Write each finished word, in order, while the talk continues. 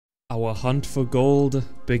Our hunt for gold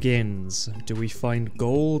begins. Do we find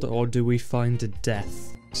gold or do we find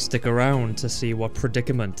death? Stick around to see what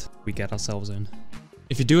predicament we get ourselves in.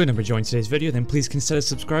 If you do end up enjoying today's video, then please consider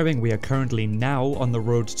subscribing. We are currently now on the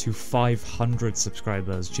road to 500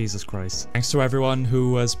 subscribers. Jesus Christ. Thanks to everyone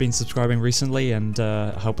who has been subscribing recently and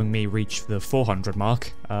helping me reach the 400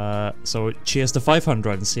 mark. So cheers to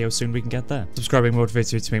 500 and see how soon we can get there. Subscribing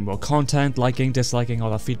motivates me to make more content. Liking, disliking,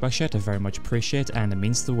 all that feedback shit I very much appreciate, and it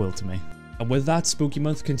means the world to me. And with that, Spooky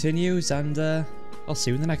Month continues, and I'll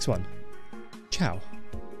see you in the next one. Ciao.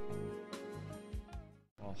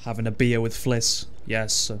 Having a beer with Fliss.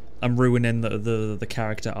 Yes, I'm ruining the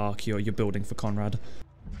character arc you're building for Conrad.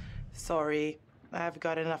 Sorry, I've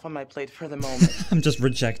got enough on my plate for the moment. I'm just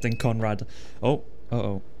rejecting Conrad. Oh,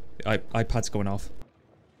 iPad's going off.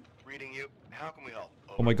 Reading you. How can we help?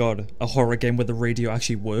 Over. Oh my god, a horror game where the radio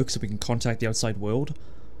actually works so we can contact the outside world?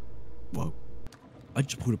 Whoa. I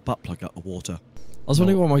just pulled a butt plug out of water. I was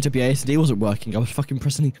wondering why my WASD wasn't working. I was fucking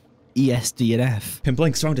pressing ESD and F.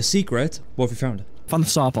 Pimplinks found a secret. What have you found? Found the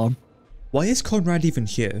star bomb. Why is Conrad even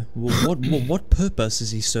here? What purpose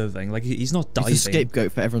is he serving? Like, he's not diving. He's a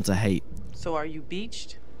scapegoat for everyone to hate. So are you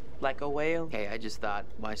beached? Like a whale? Hey, I just thought,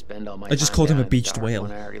 why spend all my I just time called him a down in the beached dark whale.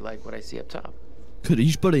 when I already like what I see up top. Could you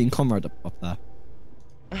just bullying Conrad up there?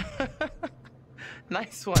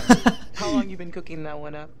 Nice one. How long you been cooking that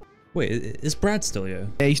one up? Wait, is Brad still here?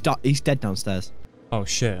 Yeah, he's dead downstairs. Oh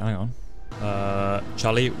shit, hang on.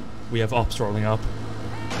 Charlie, we have ops rolling up.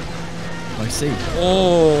 I see.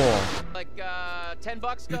 Oh! Like,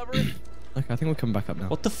 $10 cover it? Okay, I think we're coming back up now.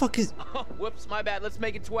 What the fuck is... Oh, whoops, my bad. Let's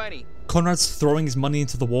make it 20. Conrad's throwing his money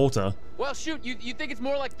into the water. Well, shoot, you think it's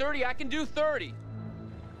more like 30? I can do 30.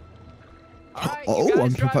 All right, Oh, you guys I'm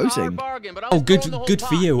drive a hard proposing. bargain, but I'm Oh, throwing the whole good for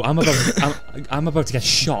pot. you. I'm about to get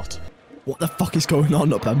shot. What the fuck is going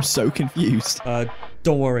on up there? I'm so confused.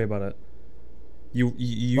 Don't worry about it.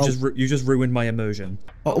 You just ruined my immersion.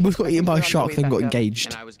 I almost got eaten by a shark, then got And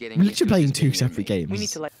engaged. I was getting We're used to literally playing it two being separate me. games. We need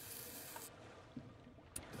to like.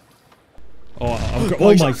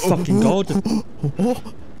 Oh my fucking god.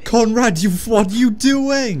 Conrad, what are you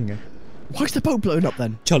doing? Why is the boat blowing up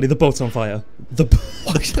then? Charlie, the boat's on fire.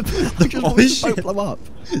 Why is the boat blow up?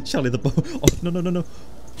 Charlie, the boat. Oh, no.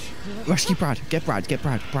 Rescue Brad. Get Brad.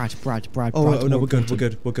 Brad. Oh, no, we're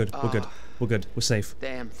good. We're safe.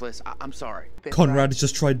 Damn, Fliss, I'm sorry. Conrad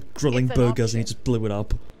just tried grilling It's an burgers and he option. just blew it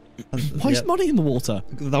up. And, Why is money in the water?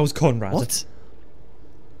 That was Conrad. What?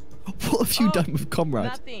 What have you done with Conrad?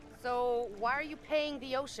 Nothing. So, why are you paying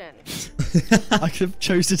the ocean? I could have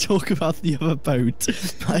chose to talk about the other boat,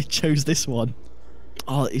 but I chose this one.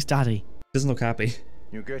 Oh, it's Daddy. Doesn't look happy.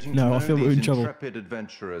 You're getting No, to I know feel we're these in trouble. intrepid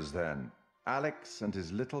adventurers then. Alex and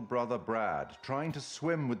his little brother Brad, trying to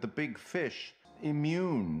swim with the big fish,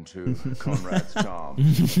 immune to Conrad's charm.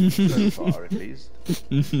 So far, at least.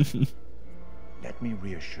 Let me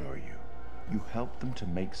reassure you. You help them to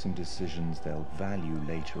make some decisions they'll value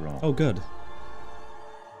later on. Oh, good.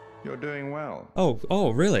 You're doing well. Oh,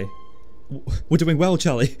 really? We're doing well,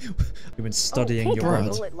 Charlie. We've been studying poor your Brad.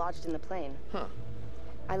 brother. Bullet lodged in the plane. Huh.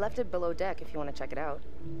 I left it below deck if you want to check it out.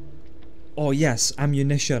 Oh yes,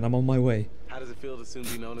 ammunition. I'm on my way. How does it feel to soon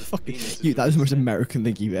be known as Fucking Venus? you, that was the most American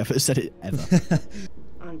thing you've ever said it ever.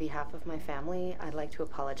 On behalf of my family, I'd like to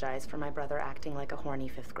apologize for my brother acting like a horny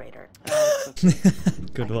 5th grader.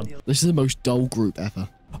 Good one. This is the most dull group ever.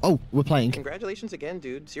 Oh, we're playing. Congratulations again,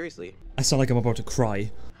 dude. Seriously. I sound like I'm about to cry.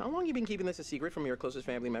 How long you been keeping this a secret from your closest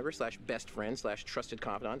family member / best friend / trusted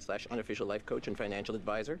confidant / unofficial life coach and financial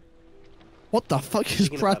advisor? What the fuck is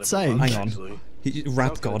Thinking about Brad it for saying? months, Hang on. actually. Rap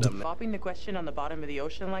Sounds kinda god. dumb. Popping the question on the bottom of the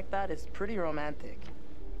ocean like that is pretty romantic.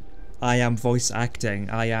 I am voice acting.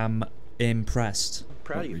 I am impressed.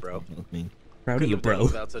 Proud of you, bro. Proud of Couldn't you, have done it bro.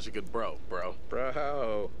 without such a good bro.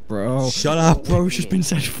 Bro. Shut up. Bro's just been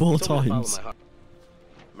said 4 Someone follow times. my heart.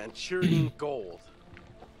 Manchurian gold.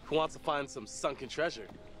 Who wants to find some sunken treasure?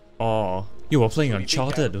 Oh, you are playing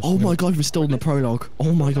Uncharted. Oh my god, we're still in the prologue.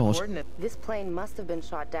 Oh my god. Coordinate. This plane must have been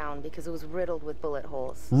shot down because it was riddled with bullet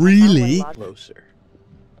holes. Really? I found one lodged-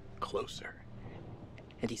 Closer.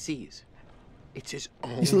 And he sees. It's his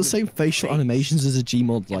own. He's got the same facial face. animations as a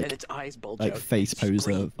Gmod, And like its eyes bulge like out. face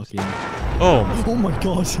poser. Fucking. Oh, Oh my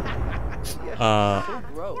god.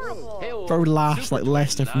 Hey, Bro laughs like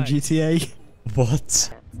Lester from GTA.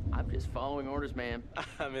 what? I'm just following orders, man.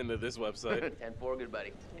 I'm into this website. 10-4, good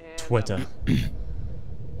buddy. Twitter.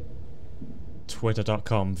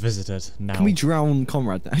 Twitter.com. Visit it now. Can we drown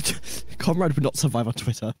Conrad? Conrad would not survive on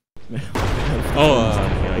Twitter. Oh,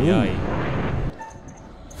 yeah.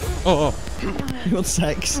 Oh. He wants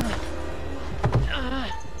sex.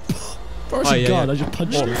 Bro's Oh, a yeah, god, yeah. I just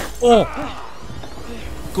punched him. Oh.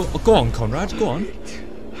 Go on, Conrad, go on.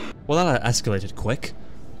 Well, that escalated quick.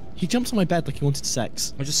 He jumped on my bed like he wanted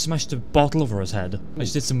sex. I just smashed a bottle over his head. I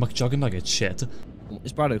just did some McJuggerNugget shit.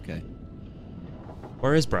 Is Brad okay?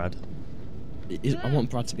 Where is Brad? I want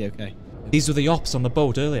Brad to be okay. These were the ops on the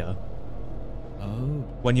boat earlier. Oh.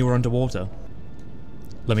 When you were underwater.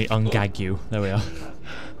 Let me ungag you. There we are.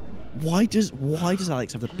 Why does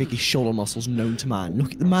Alex have the biggest shoulder muscles known to man?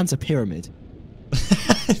 Look, the man's a pyramid.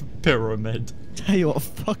 Pyramid. Tell you what,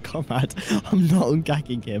 fuck Conrad. I'm not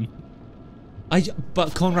ungagging him.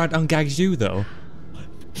 But Conrad ungags you though.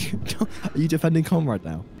 Are you defending Conrad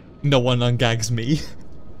now? No one ungags me.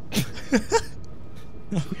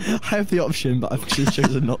 I have the option, but I've just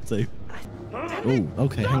chosen not to. Oh,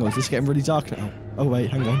 okay, hang on. Is this getting really dark now? Oh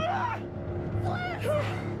wait, hang on.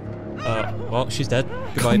 Well, she's dead.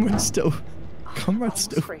 Goodbye. Conrad's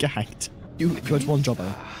still gagged. You had one job,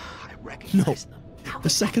 though. No. The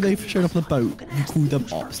second they've shown up on the boat, you called them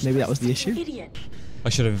ops. Maybe that was the issue? I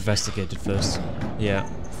should have investigated first. Yeah.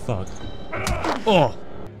 Fuck. Oh!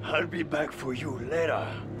 I'll be back for you later.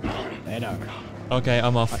 Later. Okay,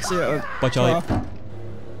 I'm off. See you. Bye, Charlie.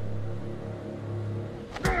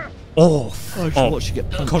 Oh! Oh, watch you get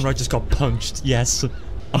punched. Conrad just got punched. Yes.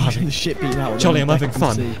 I'm having the shit beaten out. Charlie, I'm having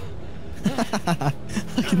fun. I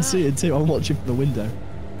can see it too. I'm watching from the window.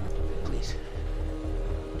 Please.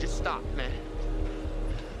 Just stop, man.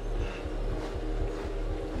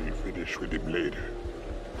 We finish with him later.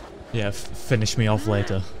 Yeah, finish me off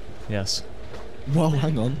later. Yes. Whoa,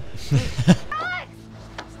 hang on. Stop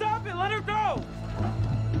it! Let her go!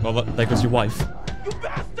 Well, there goes your wife. You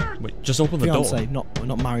bastard! Wait, just open the Fiance, door. we're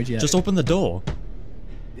not married yet. Just open the door.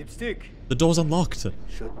 Dipstick. The door's unlocked.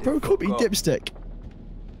 Bro, call me dipstick.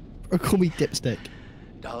 Bro, call me dipstick.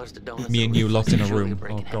 Dollars to donuts. Me and you locked in a room.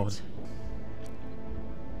 Oh god.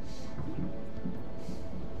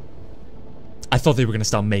 I thought they were gonna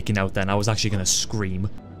start making out then. I was actually gonna scream.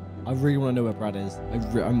 I really want to know where Brad is.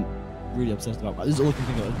 I'm really obsessed about Brad. This is all I can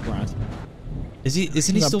think of is Brad.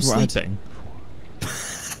 Isn't he still Brad? sleeping?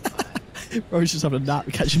 Bro, he's just having a nap,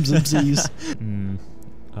 catch him some Z's. If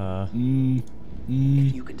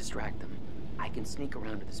you can distract them, I can sneak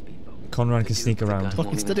around to the speedboat. Conrad can sneak around.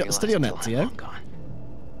 Fucking steady on that, Theo.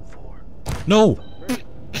 No!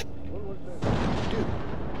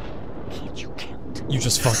 You can't. You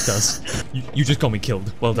just fucked us. You just got me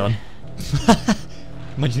killed. Well done.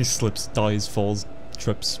 Imagine he slips, dies, falls,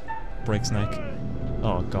 trips, breaks neck.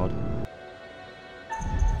 Oh god.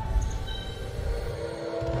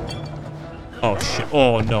 Oh shit.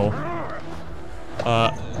 Oh no.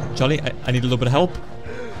 Charlie, I need a little bit of help.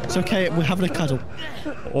 It's okay, we're having a cuddle.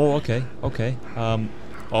 Oh, okay, okay.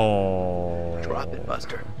 Oh. Drop it,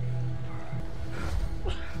 Buster.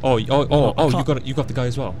 Oh, you got it. You got the guy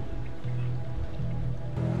as well.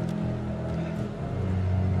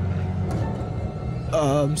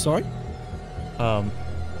 Sorry?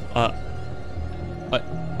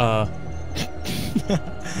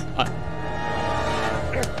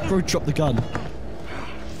 Bro, drop the gun.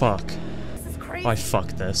 Fuck. This is crazy. I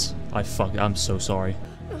fucked this. I'm so sorry.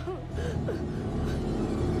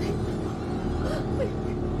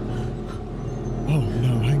 Oh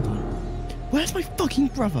no, hang on. Where's my fucking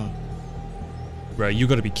brother? Bro, you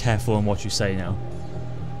gotta be careful on what you say now.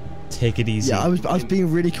 Take it easy. Yeah, I was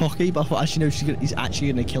being really cocky, but I thought actually no, he's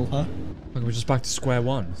actually gonna kill her. Look, we're just back to square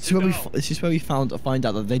one. This is where we find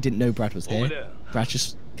out that they didn't know Brad was here. Brad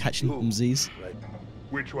just catching some Z's.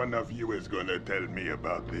 Which one of you is gonna tell me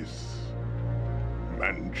about this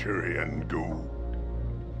Manchurian goo?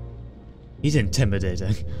 He's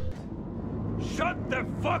intimidating. Shut the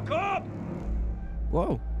fuck up!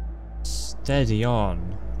 Whoa. Steady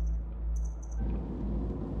on.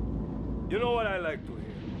 You know what I like to hear?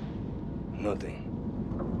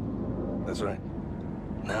 Nothing. That's right.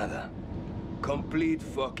 Nada. Complete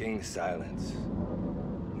fucking silence.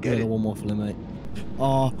 Get it? One more for him, mate.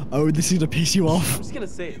 Oh, this is gonna piss you off. I'm just gonna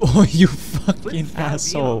say it. Oh, you fucking Lynn's gotta be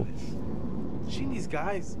asshole. on this. She and these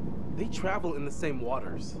guys, they travel in the same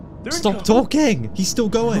waters. They're in Stop talking! He's still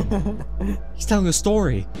going. He's telling a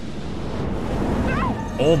story.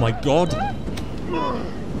 Oh my god.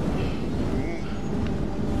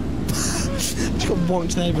 Just got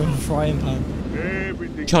wonked there with a frying pan.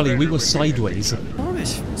 Charlie, we were sideways. Oh,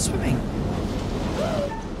 it's swimming.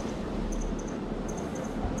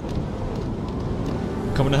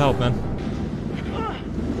 Coming to help, man.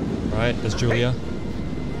 Right, there's Julia.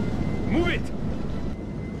 Move it!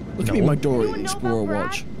 Look at me in my door Anyone know Explorer about Brad?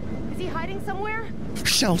 watch. Is he hiding somewhere?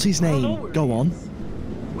 Shout his name. Go on.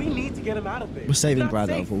 We need to get him out of there. We're saving It's not Brad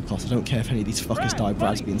at safe. all costs. I don't care if any of these fuckers die.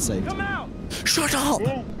 Brad's being saved. Come out! Shut up!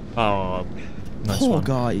 Oh, nice Poor one.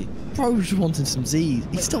 guy. Bro's wanting some Z's.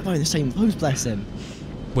 He's still wearing the same clothes, bless him.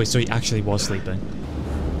 Wait, so he actually was sleeping?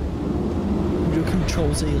 Do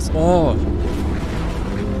Control Z or something. Oh!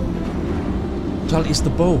 Charlie, it's the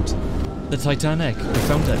boat. The Titanic. We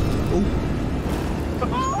found it. Oh.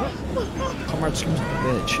 Comrade screams like a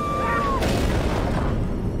bitch.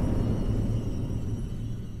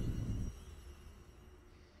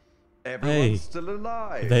 Everyone's still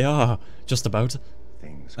alive. They are. Just about.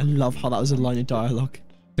 I love how that was a line of dialogue.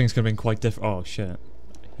 Things could have been quite different. Oh, shit.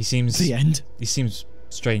 He seems... The end. He seems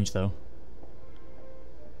strange, though.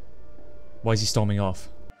 Why is he storming off?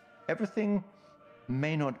 Everything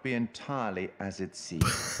may not be entirely as it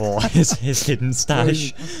seems. Oh, his hidden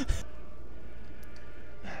stash.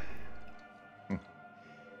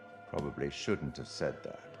 Probably shouldn't have said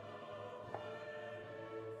that.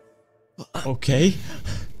 Okay.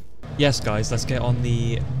 Yes, guys, let's get on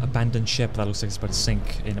the abandoned ship that looks like it's about to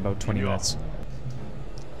sink in about 20 minutes.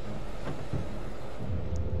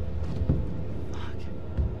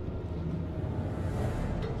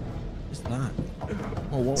 What's that?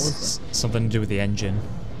 Oh, what was that? Something to do with the engine.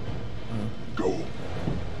 Go.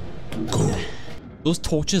 Go. Those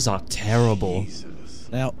torches are terrible.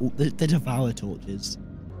 They devour torches.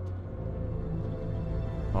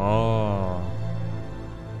 Oh.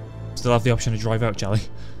 Still have the option to drive out, Charlie.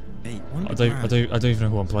 Hey, I don't even know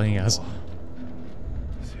who I'm playing as.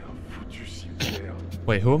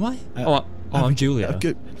 Wait, who am I? I'm Julia.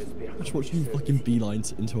 Just watching you fucking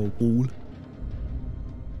beelines into a wall.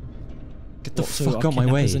 Get the fuck out my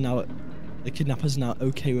way. The kidnappers are now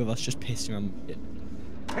okay with us just pissing around.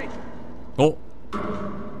 Hey. Oh.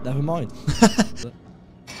 Never mind.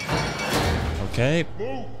 Okay.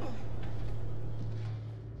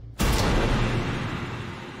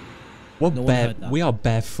 We are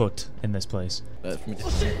barefoot in this place.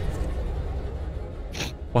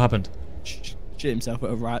 What happened? Shit himself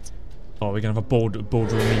with a rat. Oh, we're gonna have a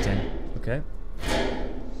boardroom meeting. Okay.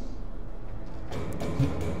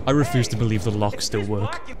 I refuse to believe the locks still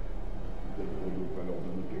work.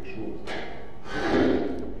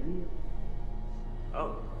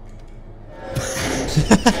 Oh.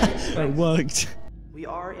 It worked. We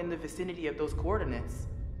are in the vicinity of those coordinates.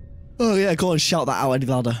 Oh yeah, go on, shout that out, Eddie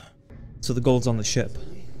Ladder. So the gold's on the ship.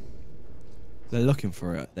 They're looking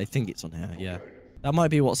for it. They think it's on here. Yeah, that might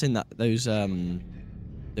be what's in those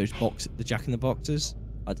boxes, the Jack in the Boxes.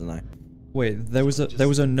 I don't know. Wait, there was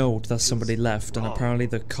a note that somebody left, and apparently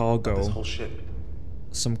the cargo. This whole ship.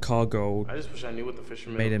 Some cargo. I just wish I knew what the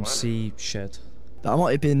fishermen made him were see shit. That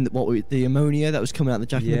might have been the ammonia that was coming out of the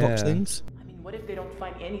Jack in the Box things. I mean, what if they don't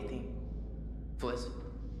find anything? Fliss,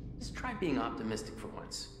 just try being optimistic for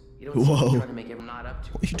once. You don't Whoa. seem to try to make everyone not up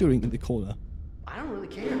to. What are you doing in the corner? I don't really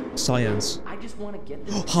care. Science. I just want to get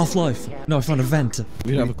this. Half-Life. No, I found a vent.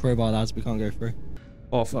 We don't have a crowbar, lads. We can't go through.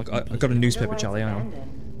 Oh fuck! I got a newspaper, Charlie. Hang on.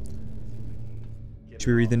 Should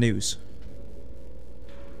we read the news?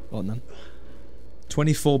 Go on then.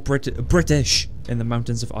 24 British in the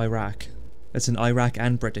mountains of Iraq. It's an Iraq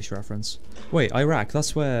and British reference. Wait, Iraq?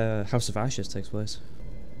 That's where House of Ashes takes place.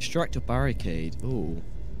 Extract a barricade. Ooh,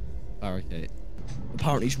 barricade.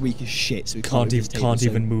 Apparently it's weak as shit, so we can't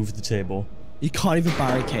even move the table. You can't even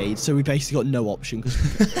barricade, so we basically got no option.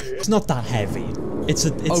 It's not that heavy. It's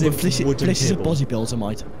a wooden table. Bliss is a bodybuilder,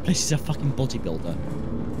 mate. Bliss is a fucking bodybuilder.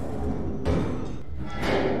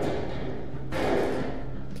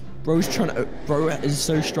 Bro is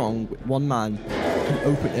so strong. One man can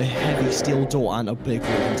open a heavy steel door and a big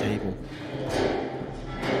wooden table.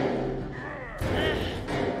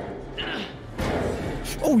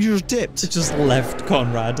 Oh, you just dipped. It just left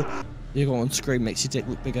Conrad. You go on screen, makes your dick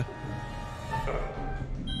look bigger.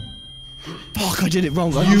 Fuck, I did it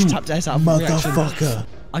wrong. I just tapped S out of motherfucker.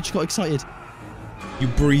 I just got excited. You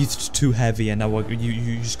breathed too heavy and now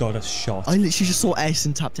you just got a shot. I literally just saw S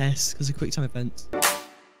and tapped S because of quick time events.